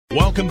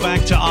Welcome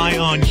back to Eye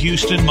on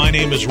Houston. My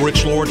name is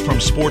Rich Lord from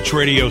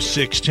SportsRadio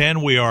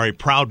 610. We are a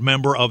proud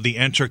member of the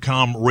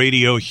Entercom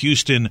Radio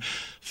Houston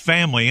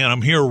family, and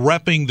I'm here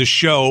repping the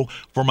show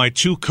for my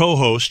two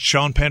co-hosts,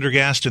 Sean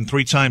Pendergast and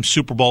three-time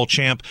Super Bowl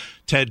champ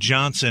Ted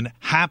Johnson.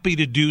 Happy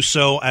to do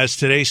so, as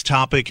today's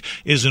topic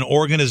is an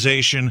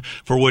organization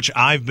for which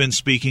I've been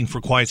speaking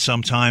for quite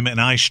some time and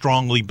I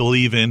strongly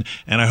believe in,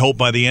 and I hope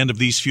by the end of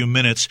these few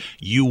minutes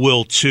you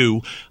will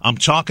too. I'm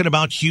talking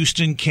about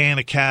Houston Can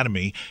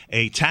Academy,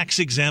 a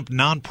tax-exempt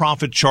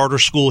nonprofit charter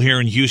school here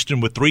in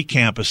Houston with 3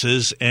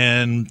 campuses,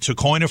 and to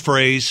coin a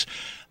phrase,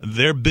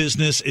 their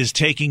business is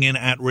taking in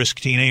at-risk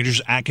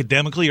teenagers,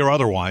 academically or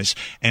otherwise,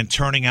 and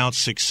turning out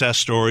success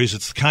stories.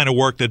 It's the kind of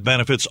work that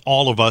benefits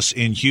all of us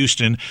in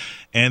Houston.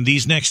 And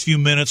these next few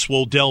minutes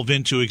will delve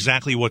into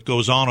exactly what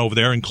goes on over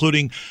there,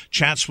 including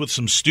chats with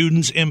some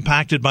students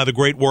impacted by the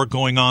great work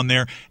going on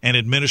there. An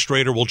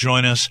administrator will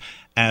join us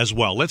as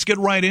well. Let's get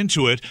right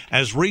into it,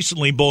 as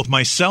recently both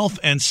myself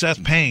and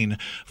Seth Payne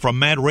from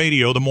Mad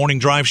Radio, the morning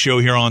drive show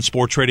here on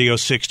Sports Radio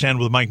 610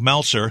 with Mike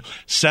Meltzer.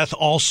 Seth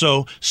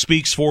also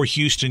speaks for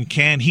Houston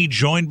Can. He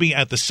joined me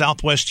at the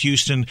Southwest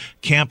Houston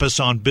campus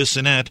on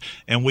Bissonnette,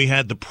 and we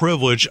had the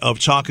privilege of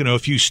talking to a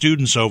few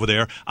students over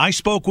there. I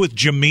spoke with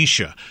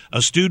Jamisha,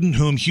 a student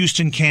whom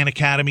Houston Can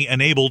Academy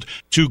enabled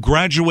to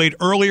graduate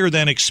earlier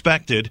than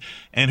expected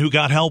and who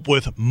got help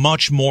with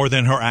much more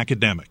than her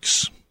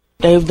academics.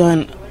 They've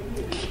done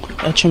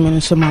a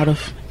tremendous amount of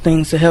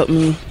things to help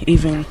me,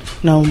 even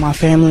know my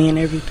family and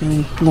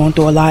everything, going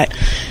through a lot.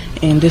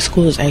 And this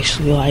school is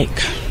actually like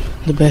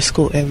the best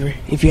school ever,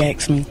 if you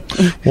ask me.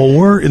 Well,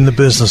 we're in the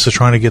business of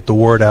trying to get the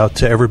word out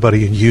to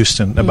everybody in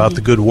Houston about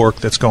the good work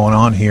that's going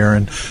on here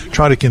and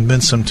try to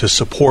convince them to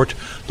support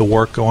the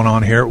work going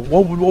on here.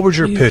 What would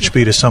your pitch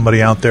be to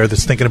somebody out there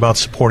that's thinking about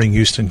supporting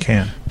Houston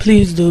Can?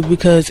 Please do,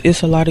 because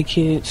it's a lot of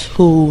kids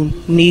who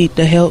need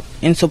the help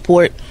and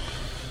support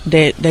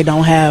that they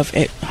don't have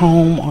at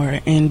home,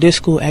 and this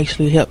school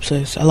actually helps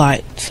us a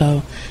lot.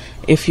 So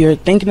if you're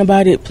thinking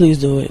about it,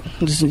 please do it.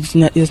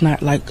 It's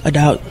not like a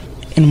doubt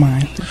in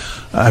mind.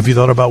 Have you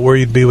thought about where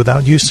you'd be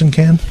without Houston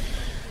Can?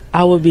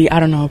 I would be, I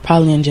don't know,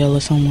 probably in jail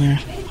or somewhere,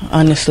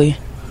 honestly,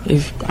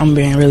 if I'm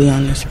being really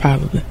honest,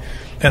 probably.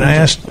 And I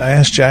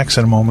asked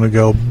Jackson a moment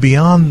ago,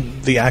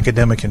 beyond the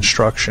academic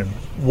instruction,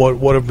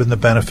 what have been the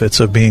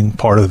benefits of being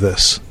part of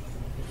this?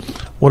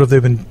 What have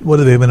they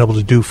been able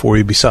to do for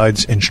you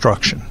besides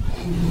instruction?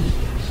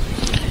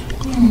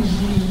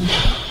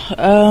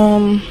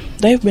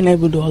 They've been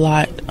able to do a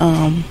lot.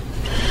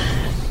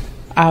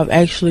 I've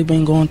actually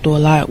been going through a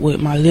lot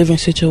with my living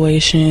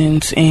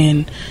situations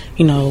and,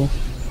 the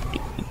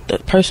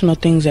personal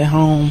things at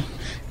home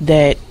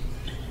that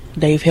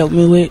they've helped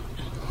me with,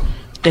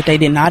 that they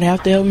did not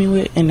have to help me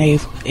with, and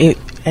it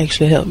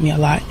actually helped me a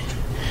lot.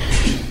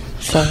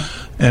 So.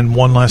 And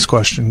one last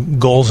question: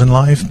 goals in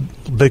life,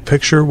 big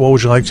picture. What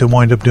would you like to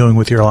wind up doing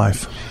with your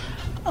life?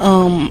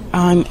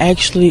 I'm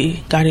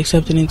actually got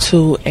accepted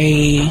into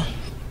a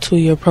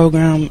 2-year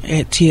program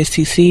at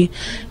TSTC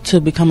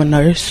to become a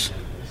nurse.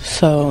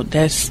 So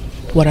that's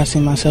what I see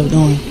myself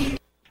doing.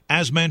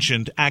 As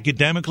mentioned,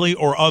 academically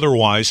or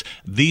otherwise,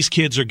 these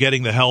kids are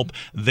getting the help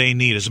they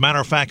need. As a matter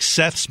of fact,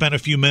 Seth spent a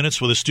few minutes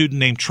with a student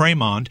named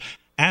Tremond,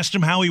 asked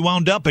him how he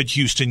wound up at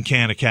Houston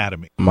Can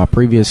Academy. My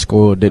previous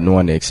school didn't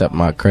want to accept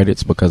my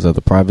credits because of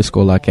the private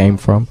school I came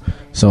from.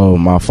 So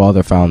my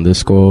father found this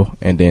school,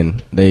 and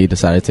then they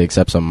decided to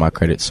accept some of my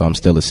credits, so I'm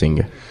still a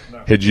senior.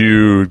 Had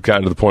you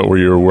gotten to the point where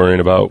you were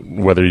worrying about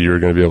whether you were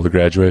going to be able to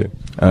graduate?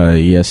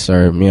 Yes,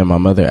 sir. Me and my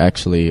mother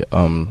actually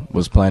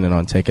was planning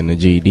on taking the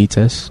GED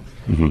test,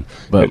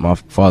 but my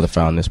father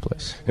found this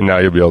place. And now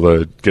you'll be able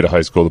to get a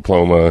high school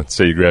diploma,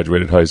 say you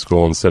graduated high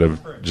school, instead of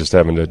just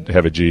having to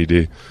have a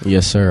GED?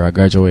 Yes, sir. I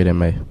graduated in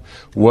May.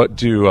 What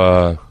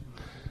do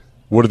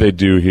they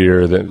do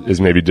here that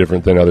is maybe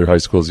different than other high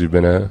schools you've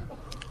been at?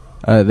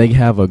 They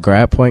have a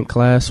grad point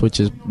class, which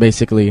is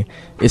basically,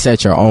 it's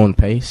at your own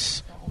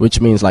pace, which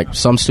means like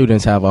some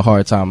students have a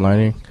hard time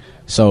learning.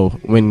 So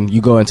when you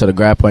go into the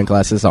grad point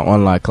class, it's an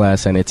online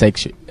class, and it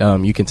takes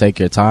you can take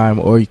your time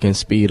or you can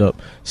speed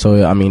up.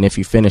 So, I mean, if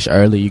you finish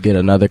early, you get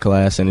another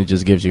class, and it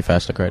just gives you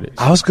faster credits.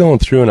 I was going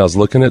through and I was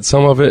looking at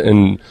some of it,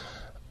 and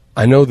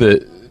I know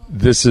that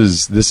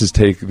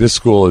this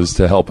school is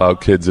to help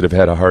out kids that have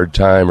had a hard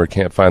time or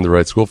can't find the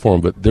right school for them.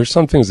 But there's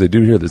some things they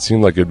do here that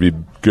seem like it'd be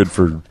good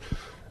for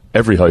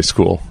every high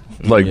school,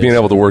 like being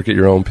able to work at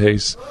your own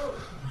pace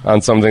on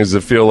some things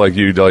that feel like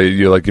you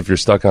like if you're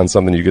stuck on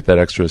something, you get that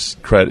extra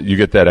credit, you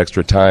get that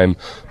extra time.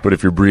 But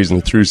if you're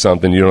breezing through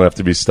something, you don't have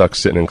to be stuck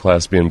sitting in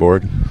class being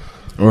bored.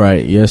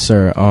 Right. Yes,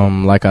 sir.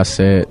 Like I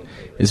said,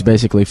 it's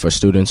basically for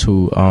students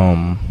who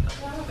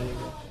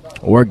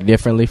work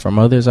differently from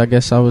others, I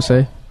guess I would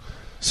say.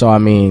 So, I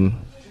mean,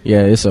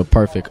 yeah, it's a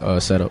perfect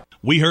setup.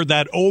 We heard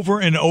that over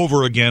and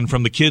over again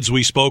from the kids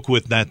we spoke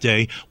with that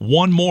day.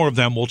 One more of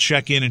them will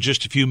check in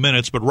just a few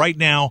minutes. But right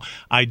now,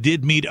 I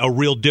did meet a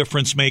real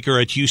difference maker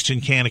at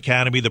Houston Can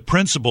Academy, the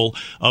principal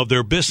of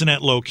their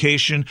Bissonnette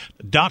location,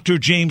 Dr.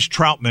 James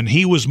Troutman.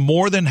 He was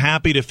more than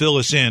happy to fill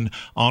us in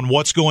on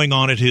what's going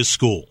on at his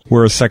school.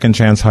 We're a second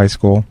chance high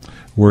school.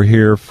 We're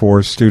here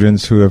for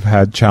students who have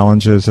had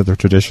challenges at their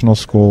traditional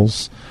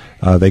schools.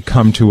 They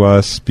come to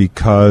us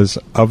because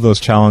of those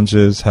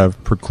challenges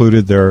have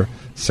precluded their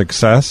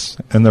success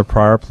in their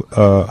prior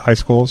high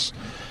schools.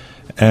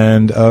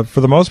 And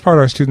for the most part,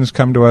 our students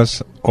come to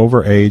us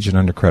over age and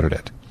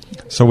undercredited.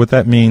 So what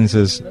that means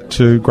is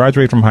to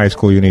graduate from high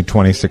school, you need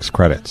 26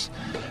 credits,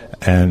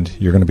 and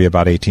you're going to be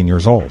about 18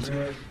 years old.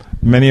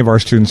 Many of our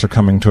students are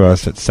coming to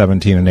us at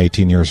 17 and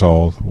 18 years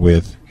old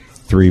with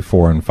 3,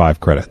 4, and 5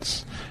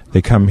 credits.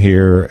 They come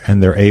here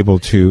and they're able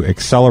to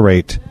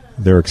accelerate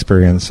their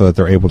experience so that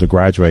they're able to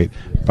graduate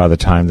by the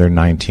time they're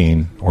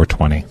 19 or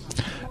 20.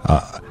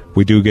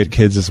 We do get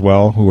kids as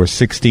well who are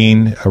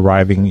 16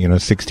 arriving.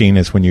 16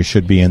 is when you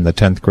should be in the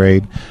 10th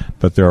grade,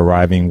 but they're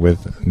arriving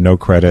with no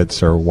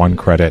credits or 1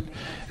 credit,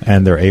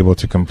 and they're able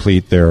to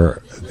complete their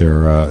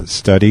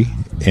study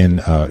in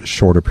a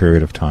shorter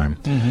period of time.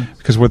 Mm-hmm.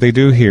 Because what they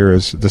do here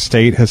is the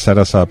state has set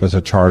us up as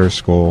a charter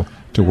school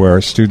to where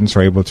students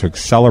are able to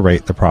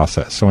accelerate the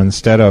process. So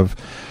instead of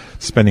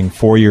spending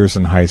 4 years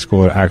in high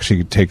school, it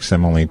actually takes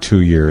them only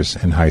 2 years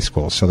in high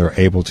school. So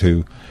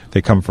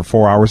they come for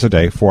 4 hours a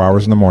day, 4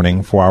 hours in the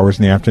morning, 4 hours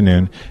in the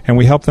afternoon, and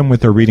we help them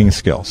with their reading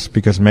skills,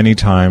 because many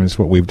times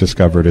what we've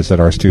discovered is that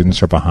our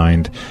students are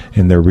behind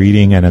in their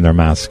reading and in their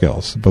math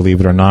skills. Believe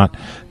it or not,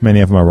 many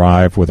of them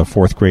arrive with a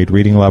 4th grade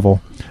reading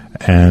level,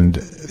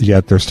 and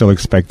yet they're still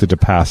expected to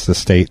pass the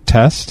state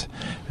test,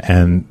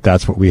 and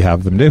that's what we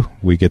have them do.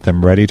 We get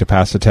them ready to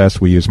pass the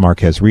test. We use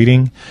Marquez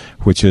Reading,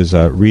 which is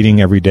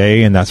reading every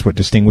day, and that's what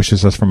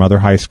distinguishes us from other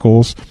high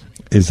schools,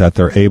 is that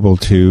they're able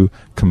to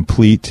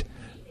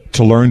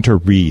learn to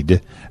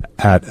read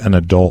at an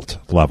adult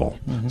level,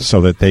 mm-hmm.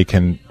 so that they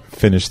can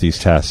finish these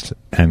tests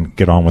and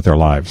get on with their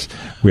lives.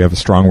 We have a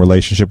strong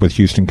relationship with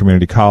Houston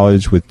Community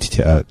College, with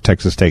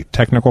Texas State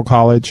Technical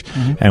College,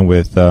 mm-hmm. and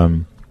with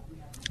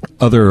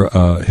other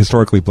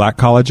historically black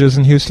colleges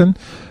in Houston,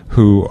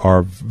 who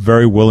are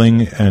very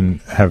willing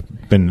and have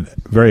been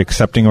very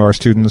accepting of our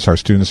students. Our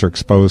students are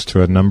exposed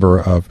to a number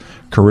of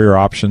career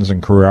options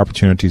and career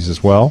opportunities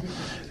as well.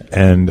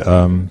 And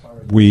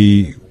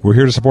we're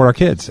here to support our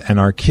kids. And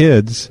our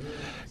kids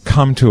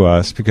come to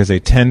us because they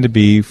tend to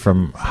be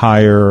from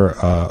lower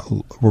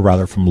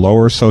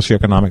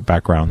socioeconomic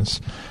backgrounds.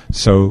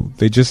 So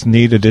they just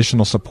need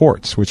additional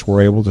supports, which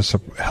we're able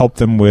to help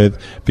them with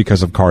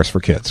because of Cars for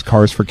Kids.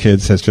 Cars for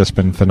Kids has just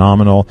been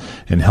phenomenal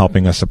in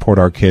helping us support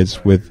our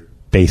kids with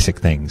basic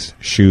things: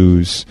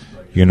 shoes,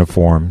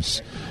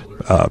 uniforms,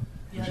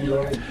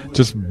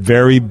 just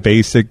very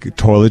basic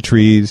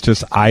toiletries,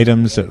 just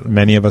items that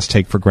many of us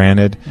take for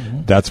granted.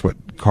 Mm-hmm. That's what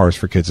Cars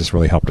for Kids has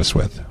really helped us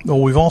with. Well,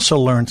 we've also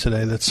learned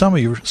today that some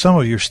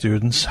of your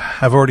students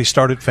have already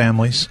started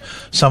families.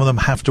 Some of them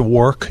have to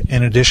work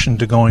in addition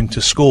to going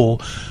to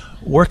school.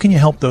 Where can you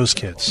help those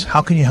kids?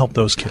 How can you help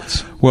those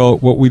kids? Well,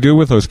 what we do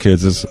with those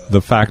kids is,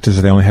 the fact is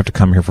that they only have to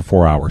come here for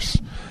 4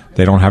 hours.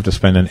 They don't have to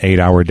spend an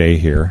 8-hour day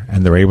here,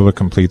 and they're able to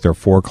complete their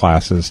 4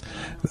 classes.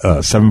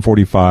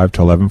 7:45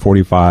 to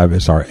 11:45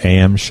 is our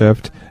AM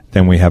shift.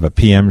 Then we have a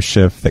PM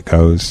shift that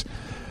goes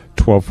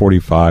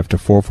 12:45 to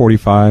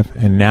 4:45,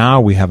 and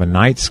now we have a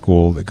night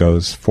school that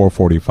goes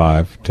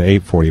 4:45 to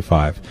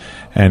 8:45.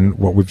 And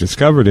what we've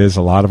discovered is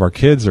a lot of our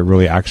kids are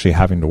really actually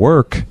having to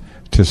work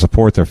to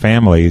support their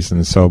families,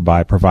 and so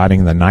by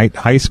providing the night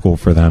high school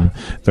for them,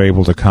 they're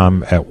able to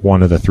come at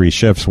one of the 3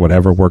 shifts,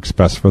 whatever works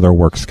best for their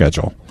work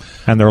schedule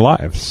and their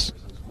lives.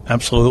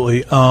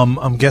 Absolutely.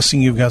 I'm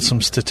guessing you've got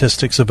some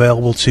statistics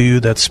available to you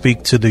that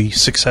speak to the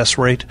success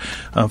rate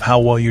of how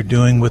well you're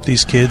doing with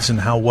these kids and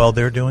how well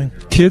they're doing.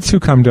 Kids who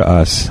come to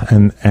us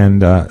and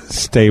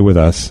stay with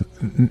us,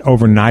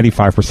 over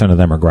 95% of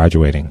them are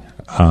graduating.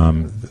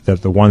 They're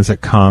the ones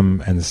that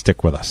come and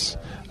stick with us.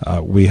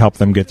 We help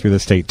them get through the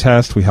state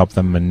test. We help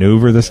them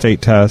maneuver the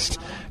state test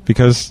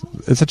because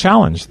it's a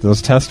challenge.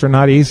 Those tests are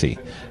not easy.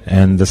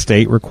 And the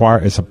state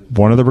is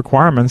one of the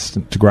requirements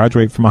to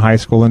graduate from a high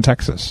school in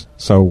Texas.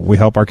 So we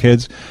help our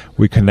kids.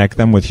 We connect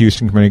them with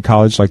Houston Community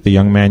College, like the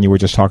young man you were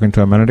just talking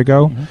to a minute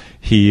ago. Mm-hmm.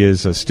 He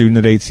is a student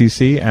at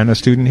HCC and a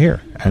student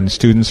here. And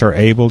students are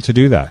able to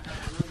do that.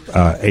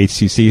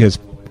 HCC has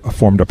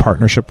formed a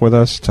partnership with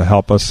us to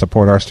help us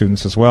support our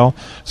students as well.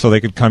 So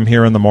they could come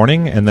here in the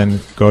morning and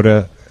then go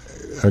to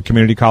a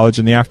community college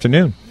in the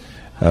afternoon,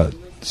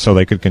 so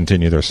they could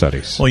continue their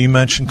studies. Well, you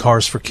mentioned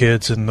Cars for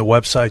Kids and the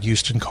website,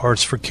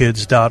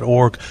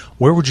 HoustonCarsForKids.org.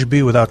 Where would you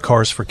be without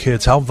Cars for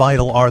Kids? How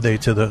vital are they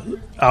to the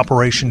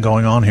operation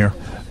going on here?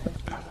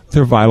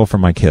 They're vital for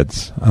my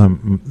kids.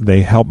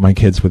 They help my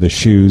kids with the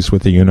shoes,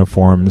 with the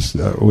uniforms,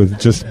 with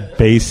just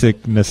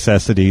basic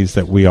necessities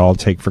that we all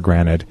take for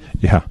granted.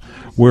 Yeah,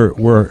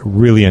 we're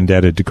really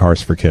indebted to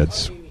Cars for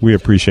Kids. We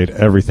appreciate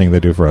everything they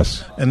do for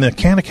us. And the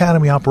Khan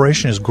Academy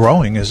operation is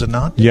growing, is it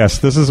not?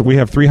 Yes, we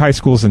have 3 high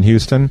schools in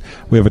Houston.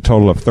 We have a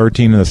total of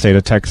 13 in the state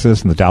of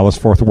Texas, in the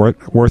Dallas-Fort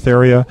Worth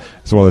area,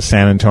 as well as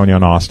San Antonio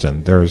and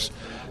Austin. There's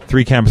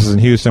 3 campuses in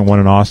Houston, 1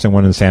 in Austin,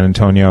 1 in San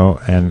Antonio,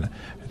 and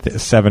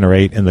 7 or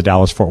 8 in the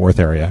Dallas-Fort Worth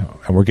area.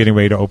 And we're getting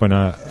ready to open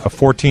a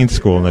 14th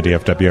school in the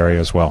DFW area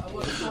as well.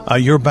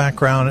 Your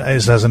background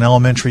is as an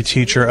elementary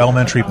teacher,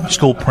 elementary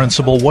school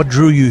principal. What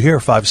drew you here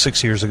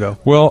 5-6 years ago?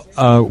 Well,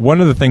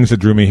 one of the things that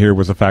drew me here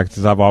was the fact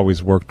that I've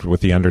always worked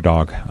with the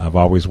underdog. I've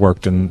always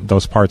worked in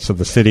those parts of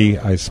the city.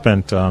 I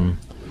spent 8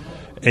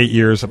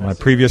 years at my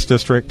previous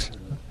district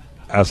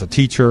as a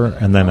teacher,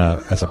 and then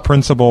as a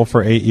principal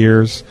for 8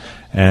 years.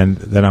 And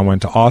then I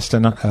went to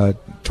Austin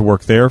to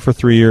work there for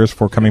 3 years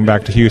before coming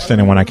back to Houston.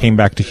 And when I came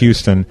back to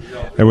Houston,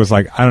 it was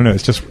like, I don't know,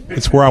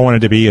 it's where I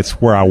wanted to be. It's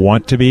where I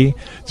want to be.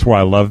 It's where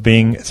I love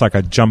being. It's like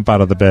I jump out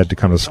of the bed to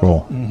come to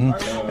school.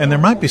 Mm-hmm. And there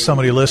might be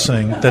somebody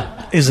listening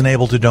that isn't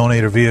able to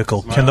donate a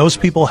vehicle. Can those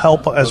people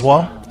help as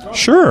well?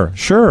 Sure.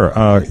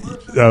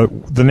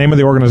 The name of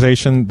the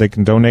organization, they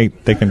can donate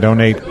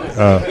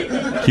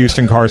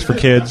Houston Cars for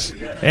Kids,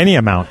 any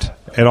amount.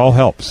 It all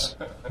helps.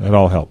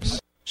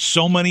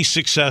 So many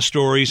success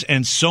stories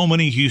and so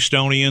many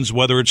Houstonians,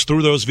 whether it's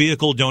through those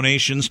vehicle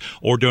donations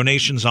or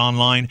donations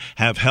online,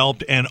 have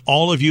helped. And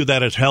all of you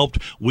that have helped,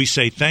 we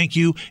say thank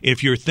you.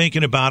 If you're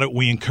thinking about it,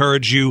 we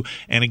encourage you.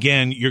 And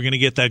again, you're going to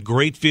get that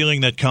great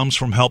feeling that comes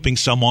from helping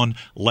someone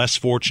less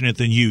fortunate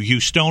than you.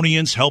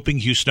 Houstonians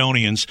helping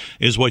Houstonians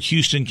is what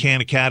Houston Khan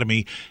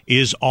Academy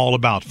is all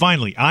about.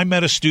 Finally, I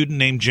met a student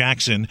named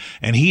Jackson,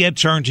 and he had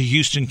turned to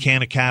Houston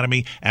Khan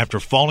Academy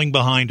after falling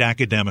behind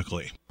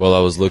academically. Well, I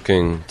was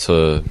looking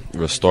to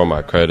restore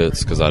my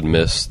credits because I'd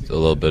missed a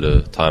little bit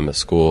of time at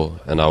school,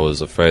 and I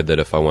was afraid that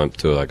if I went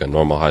to like a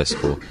normal high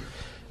school,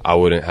 I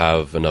wouldn't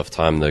have enough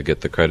time to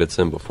get the credits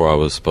in before I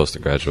was supposed to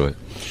graduate.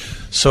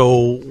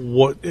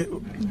 So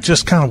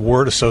just kind of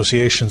word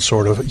association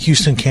sort of,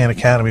 Houston Khan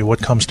Academy, what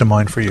comes to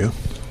mind for you?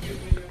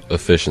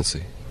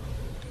 Efficiency.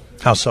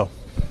 How so?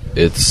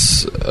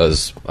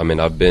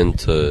 I've been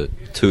to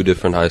 2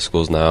 different high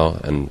schools now,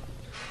 and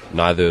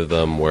neither of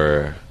them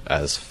were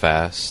as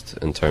fast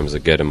in terms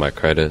of getting my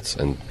credits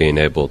and being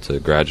able to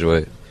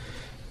graduate.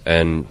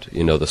 And,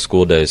 the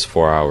school day is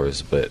 4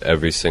 hours, but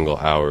every single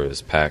hour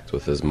is packed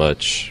with as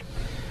much,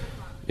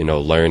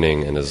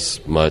 learning and as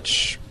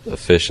much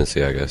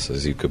efficiency, I guess,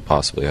 as you could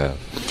possibly have.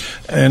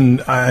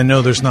 And I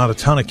know there's not a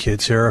ton of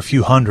kids here, a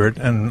few hundred,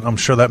 and I'm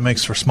sure that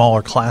makes for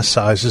smaller class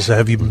sizes.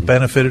 Have you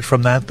benefited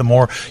from that? The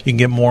more you can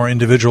get more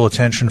individual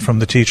attention from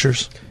the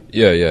teachers?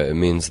 Yeah. It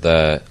means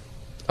that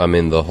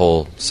the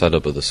whole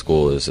setup of the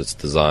school is it's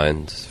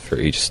designed for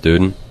each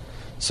student.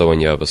 So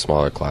when you have a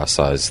smaller class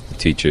size, the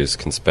teachers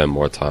can spend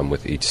more time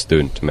with each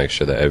student to make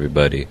sure that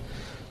everybody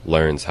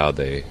learns how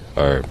they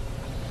are,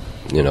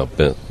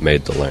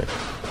 made to learn.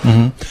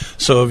 Mm-hmm.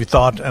 So have you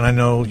thought, and I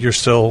know you're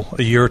still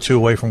a year or 2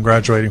 away from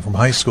graduating from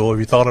high school, have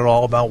you thought at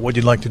all about what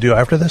you'd like to do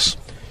after this?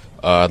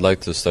 I'd like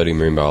to study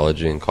marine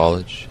biology in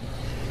college.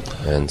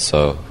 And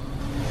so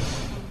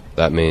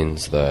that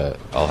means that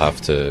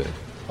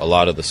a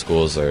lot of the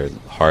schools are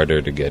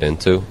harder to get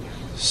into,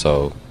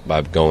 so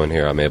by going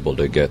here I'm able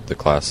to get the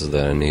classes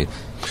that I need.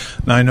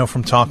 Now, I know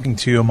from talking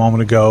to you a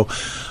moment ago,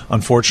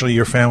 unfortunately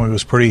your family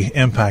was pretty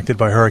impacted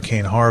by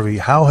Hurricane Harvey.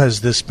 How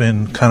has this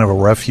been kind of a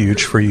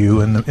refuge for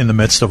you in the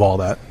midst of all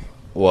that?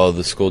 Well,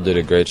 the school did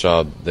a great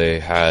job. They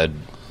had,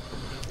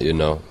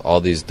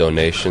 all these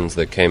donations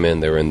that came in.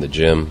 They were in the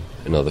gym,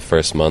 the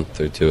first month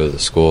or 2 of the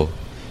school,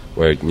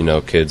 where,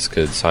 kids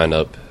could sign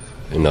up,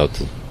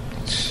 to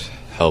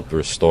help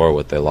restore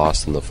what they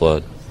lost in the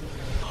flood.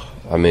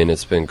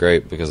 It's been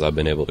great because I've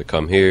been able to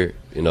come here.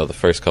 The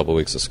first couple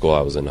weeks of school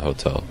I was in a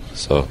hotel,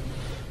 so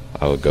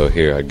I would go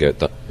here, I'd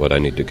get what I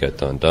need to get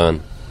done,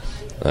 and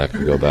I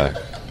could go back.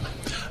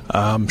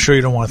 I'm sure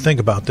you don't want to think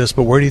about this,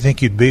 but where do you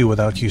think you'd be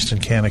without Houston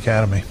Khan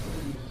Academy?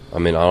 I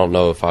don't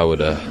know if I would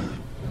have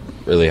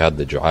really had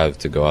the drive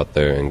to go out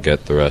there and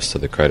get the rest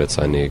of the credits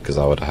I need, because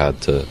I would have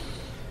had to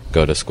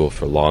go to school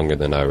for longer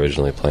than I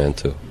originally planned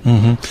to.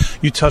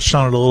 Mm-hmm. You touched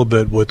on it a little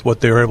bit with what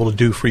they were able to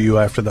do for you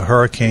after the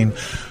hurricane.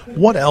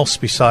 What else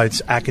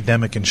besides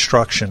academic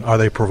instruction are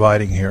they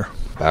providing here?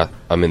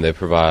 They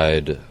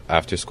provide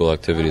after-school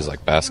activities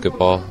like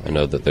basketball. I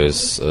know that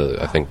there's,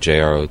 I think,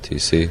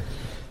 JROTC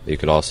that you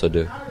could also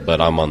do, but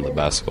I'm on the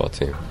basketball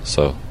team,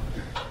 so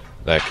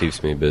that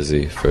keeps me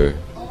busy for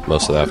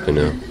most of the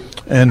afternoon.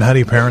 And how do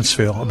your parents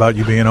feel about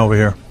you being over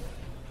here?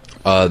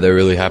 They're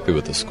really happy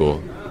with the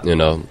school.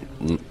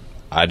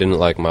 I didn't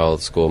like my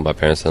old school. My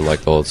parents didn't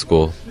like the old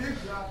school.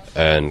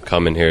 And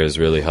coming here has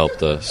really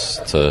helped us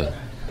to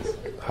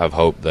have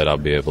hope that I'll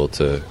be able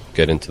to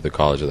get into the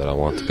college that I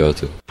want to go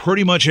to.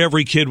 Pretty much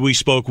every kid we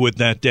spoke with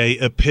that day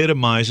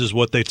epitomizes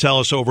what they tell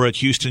us over at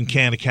Houston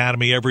Can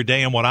Academy every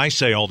day and what I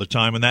say all the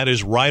time, and that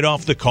is right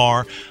off the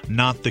car,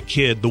 not the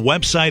kid. The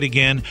website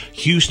again,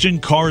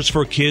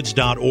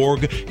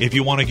 HoustonCarsForKids.org. If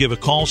you want to give a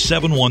call,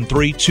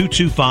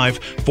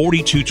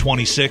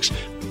 713-225-4226.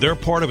 They're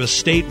part of a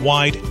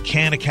statewide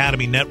Can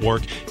Academy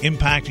network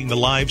impacting the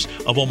lives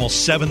of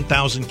almost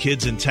 7,000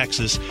 kids in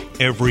Texas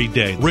every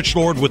day. Rich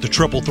Lord with the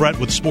Triple Threat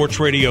with Sports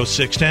Radio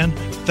 610.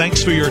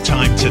 Thanks for your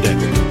time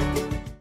today.